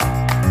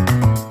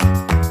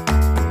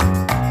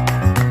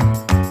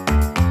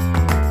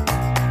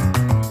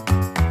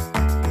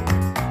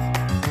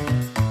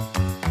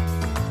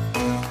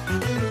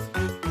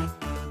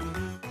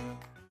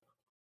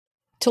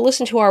To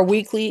listen to our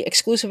weekly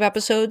exclusive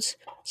episodes,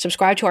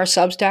 subscribe to our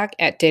Substack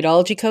at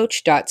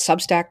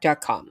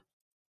datologycoach.substack.com.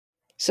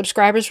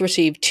 Subscribers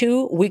receive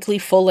 2 weekly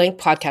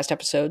full-length podcast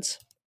episodes,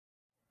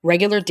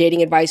 regular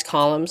dating advice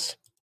columns,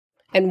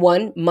 and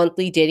 1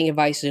 monthly dating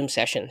advice Zoom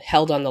session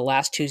held on the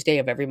last Tuesday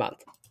of every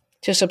month.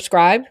 To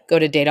subscribe, go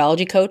to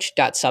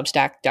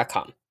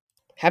datologycoach.substack.com.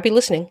 Happy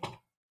listening,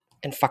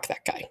 and fuck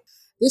that guy.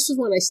 This was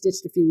one I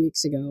stitched a few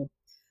weeks ago.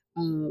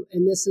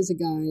 And this is a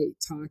guy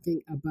talking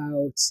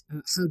about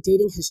how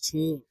dating has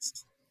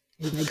changed.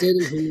 And by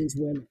dating, he means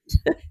women.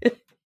 I'm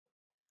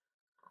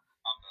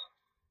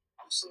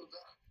so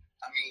done.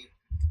 I mean,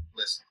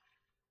 listen,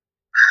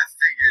 I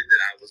figured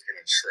that I was going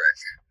to trek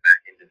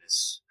back into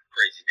this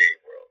crazy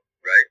dating world,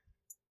 right?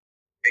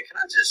 And can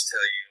I just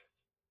tell you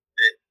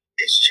that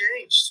it's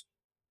changed.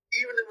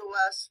 Even in the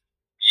last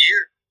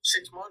year,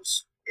 6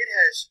 months, it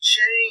has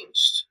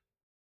changed.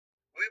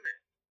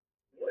 Women,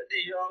 what do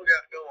y'all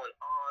got going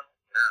on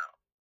now?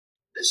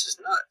 This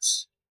is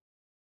nuts.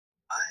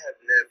 I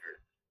have never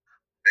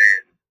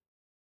been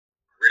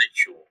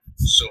ridiculed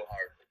so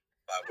hardly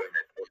by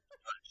women, or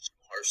punished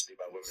so harshly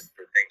by women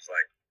for things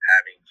like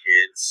having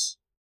kids,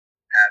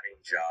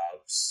 having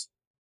jobs.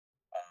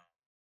 I don't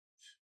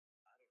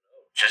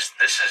know. Just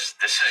this is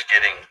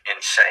getting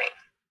insane.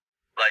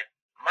 Like,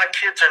 my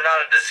kids are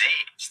not a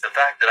disease. The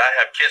fact that I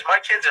have kids,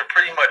 my kids are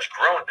pretty much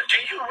grown. Do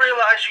you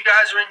realize you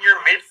guys are in your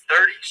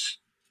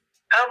mid-30s?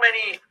 How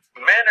many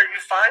men are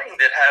you finding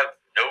that have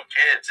no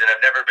kids and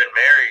have never been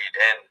married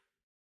and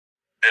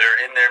that are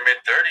in their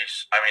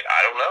mid-30s? I mean,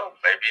 I don't know.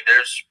 Maybe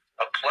there's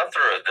a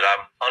plethora that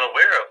I'm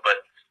unaware of,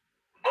 but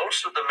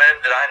most of the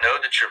men that I know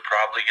that you're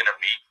probably going to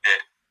meet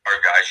that are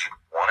guys you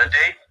want to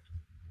date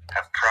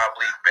have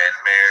probably been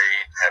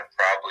married, have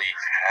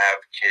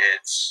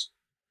kids.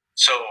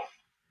 So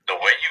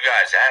the way you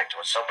guys act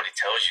when somebody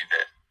tells you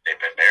that they've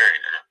been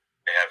married or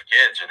they have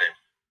kids or they've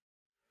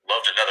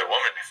loved another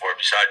woman before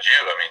besides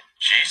you, I mean,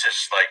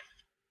 Jesus, like,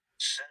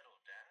 settle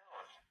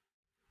down.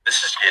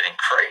 This is getting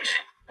crazy.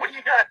 What do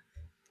you got?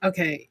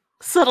 Okay.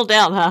 Settle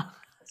down, huh?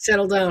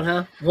 Settle down,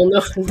 huh? Well,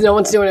 no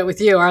one's doing it with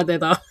you, are they,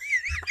 though?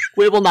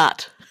 We will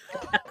not.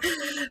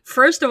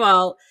 First of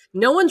all,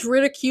 no one's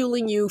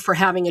ridiculing you for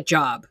having a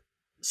job.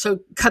 So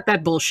cut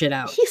that bullshit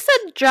out. He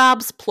said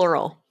jobs,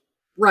 plural.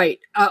 Right.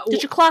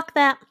 Did you clock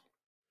that?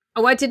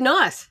 Oh, I did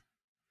not.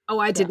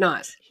 Did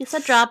not. He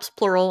said jobs,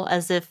 plural,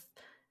 as if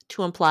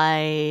to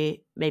imply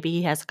maybe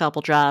he has a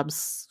couple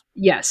jobs.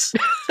 Yes.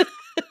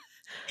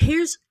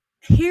 Here's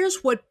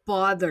what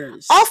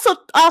bothers.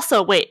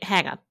 Also, wait,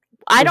 hang on.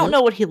 I don't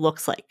know what he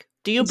looks like.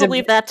 Do you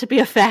believe that to be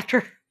a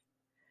factor?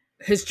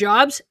 His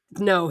jobs?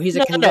 No, he's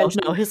a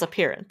conventional. No, his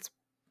appearance.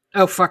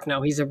 Oh, fuck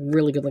no. He's a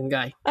really good looking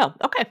guy. Oh,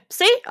 okay.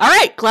 See? All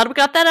right. Glad we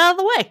got that out of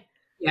the way.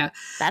 Yeah.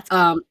 That's key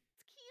information.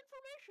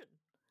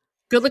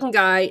 Good looking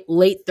guy,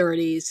 late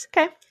 30s.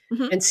 Okay.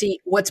 Mm-hmm. And see,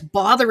 what's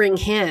bothering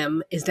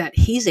him is that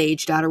he's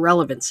aged out of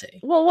relevancy.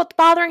 Well, what's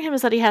bothering him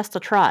is that he has to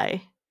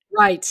try.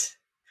 Right.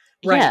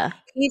 Yeah.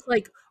 He's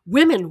like,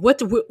 women,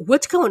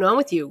 what's going on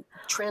with you?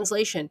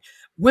 Translation.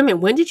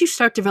 Women, when did you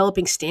start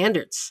developing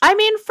standards? I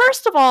mean,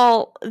 first of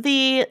all,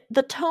 the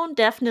tone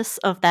deafness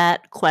of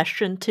that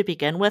question to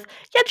begin with.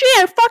 Yeah, gee,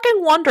 I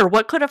fucking wonder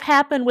what could have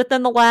happened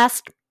within the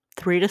last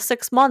 3 to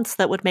 6 months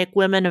that would make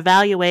women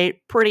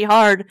evaluate pretty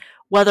hard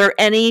whether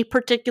any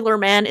particular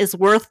man is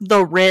worth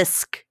the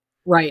risk.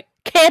 Right.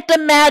 Can't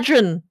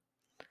imagine.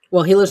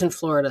 Well, he lives in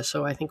Florida,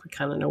 so I think we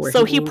kind of know where.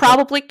 So he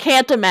probably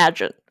can't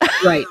imagine.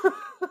 Right.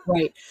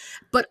 Right.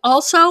 But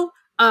also,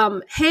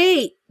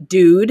 hey,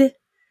 dude,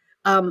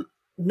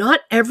 not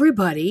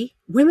everybody,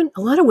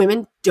 a lot of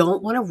women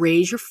don't want to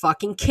raise your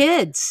fucking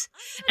kids.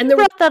 And you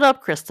brought that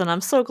up, Kristen. I'm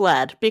so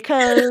glad,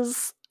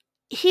 because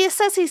he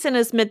says he's in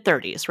his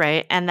mid-30s,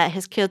 right? And that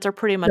his kids are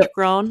pretty much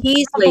grown.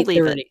 He's late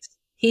 30s.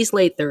 He's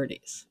late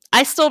 30s.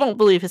 I still don't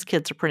believe his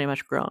kids are pretty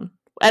much grown.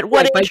 At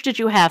what age did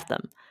you have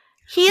them?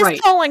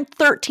 He's calling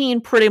 13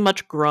 pretty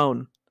much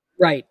grown.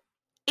 Right.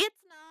 It's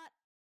not.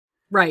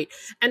 Right.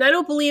 And I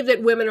don't believe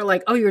that women are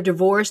like, oh, you're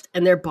divorced,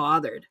 and they're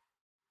bothered.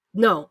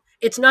 No,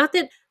 it's not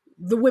that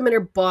the women are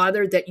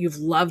bothered that you've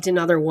loved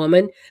another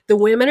woman. The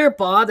women are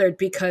bothered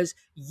because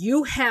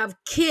you have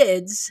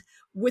kids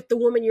with the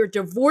woman you're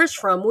divorced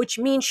from, which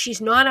means she's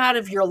not out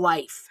of your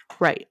life.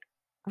 Right.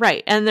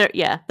 Right. And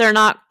they're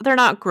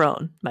not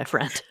grown, my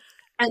friend.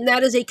 And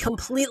that is a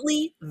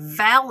completely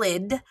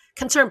valid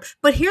concern.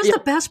 But here's the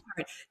best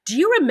part. Do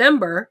you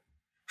remember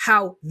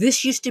how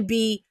this used to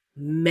be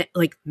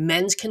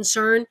men's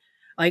concern?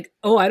 Like,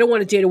 oh, I don't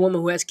want to date a woman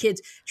who has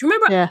kids. Do you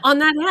remember on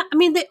that app? I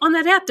mean, on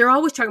that app, they're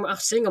always talking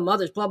about single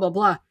mothers, blah, blah,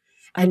 blah.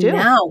 And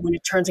now when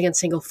it turns against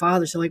single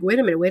fathers, they're like, wait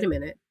a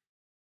minute.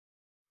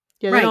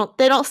 Yeah,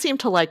 they don't seem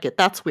to like it.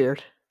 That's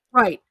weird.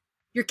 Right.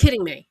 You're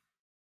kidding me.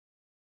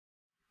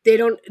 They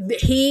don't.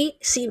 He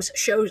seems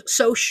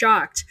so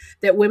shocked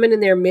that women in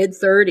their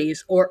mid-30s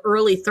or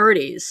early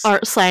 30s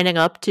aren't signing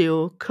up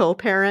to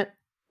co-parent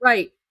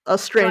a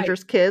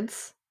stranger's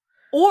kids.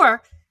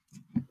 Or,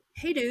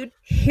 hey, dude,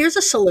 here's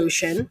a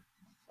solution.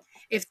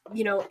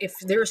 if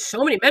there's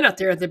so many men out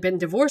there that have been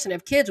divorced and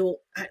have kids, well,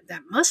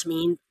 that must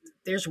mean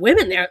there's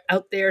women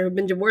out there who've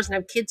been divorced and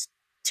have kids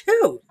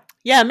too.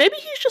 Yeah, maybe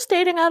he's just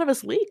dating out of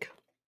his league.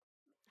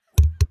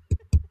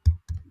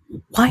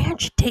 Why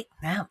aren't you dating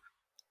them?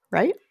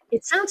 Right?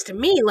 It sounds to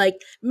me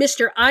like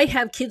Mr. I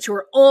have kids who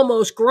are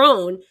almost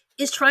grown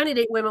is trying to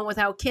date women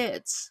without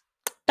kids.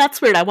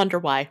 That's weird. I wonder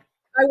why.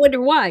 I wonder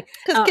why.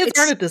 Because kids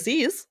aren't a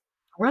disease.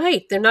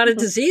 Right. They're not a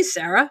disease,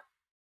 Sarah.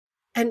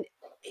 And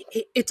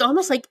it's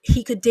almost like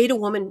he could date a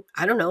woman,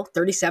 I don't know,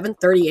 37,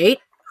 38,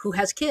 who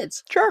has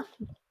kids. Sure.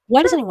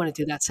 Why doesn't he want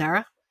to do that,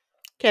 Sarah?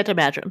 Can't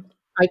imagine.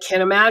 I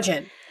can't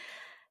imagine.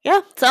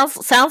 Yeah,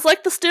 sounds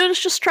like this dude is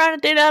just trying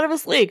to date out of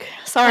his league.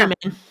 Sorry,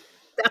 man.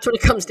 That's what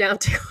it comes down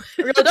to.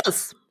 It really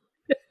does.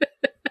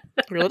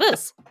 It really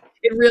does.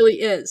 It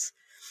really is.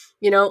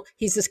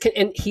 He's this,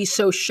 and he's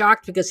so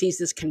shocked because he's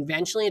this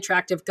conventionally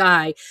attractive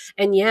guy.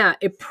 And yeah,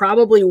 it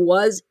probably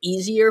was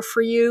easier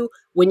for you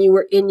when you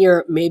were in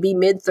your maybe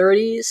mid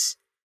 30s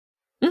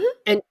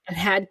and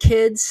had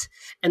kids,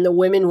 and the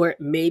women were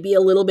maybe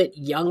a little bit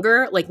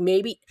younger. Like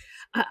maybe,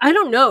 I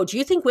don't know. Do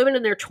you think women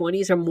in their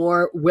 20s are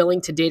more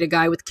willing to date a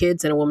guy with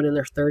kids than a woman in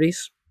their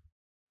 30s?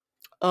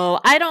 Oh,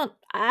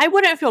 I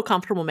wouldn't feel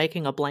comfortable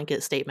making a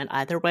blanket statement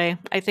either way.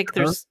 I think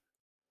there's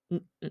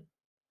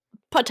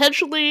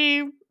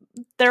potentially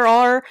there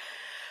are.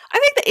 I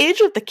think the age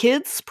of the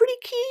kids is pretty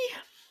key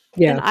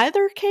in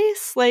either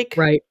case. Like,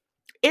 right.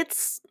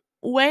 It's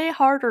way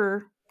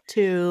harder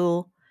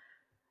to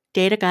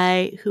date a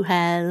guy who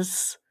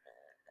has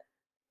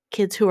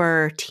kids who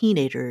are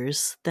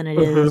teenagers than it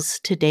is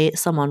to date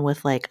someone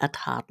with like a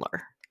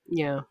toddler.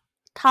 Yeah.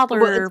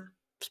 Toddler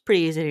is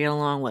pretty easy to get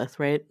along with,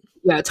 right?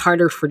 Yeah, it's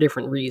harder for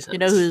different reasons. You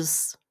know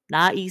who's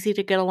not easy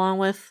to get along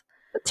with?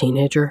 A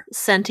teenager.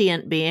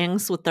 Sentient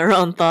beings with their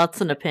own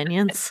thoughts and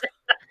opinions.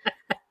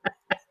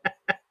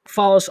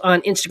 Follow us on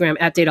Instagram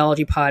at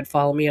DateologyPod.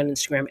 Follow me on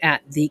Instagram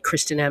at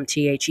TheChristanM,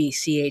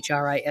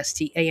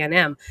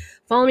 TheChristanM.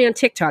 Follow me on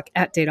TikTok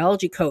at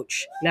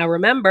DateologyCoach. Now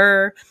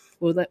remember,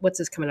 what's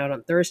this coming out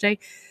on Thursday?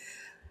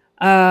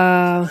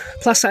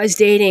 Plus size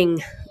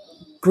dating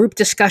group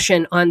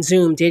discussion on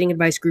Zoom, dating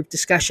advice group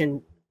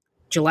discussion,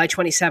 July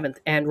 27th,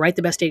 and write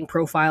the best dating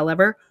profile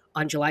ever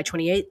on July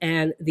 28th,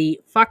 and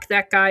the Fuck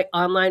That Guy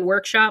online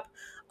workshop,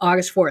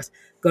 August 4th.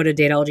 Go to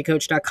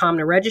dateologycoach.com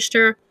to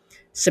register.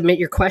 Submit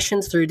your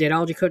questions through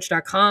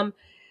dateologycoach.com.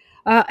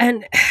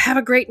 And have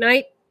a great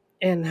night.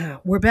 And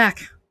we're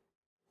back.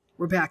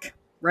 We're back,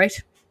 right?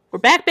 We're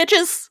back,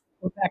 bitches.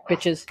 We're back,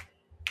 bitches.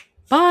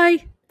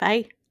 Bye.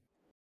 Bye.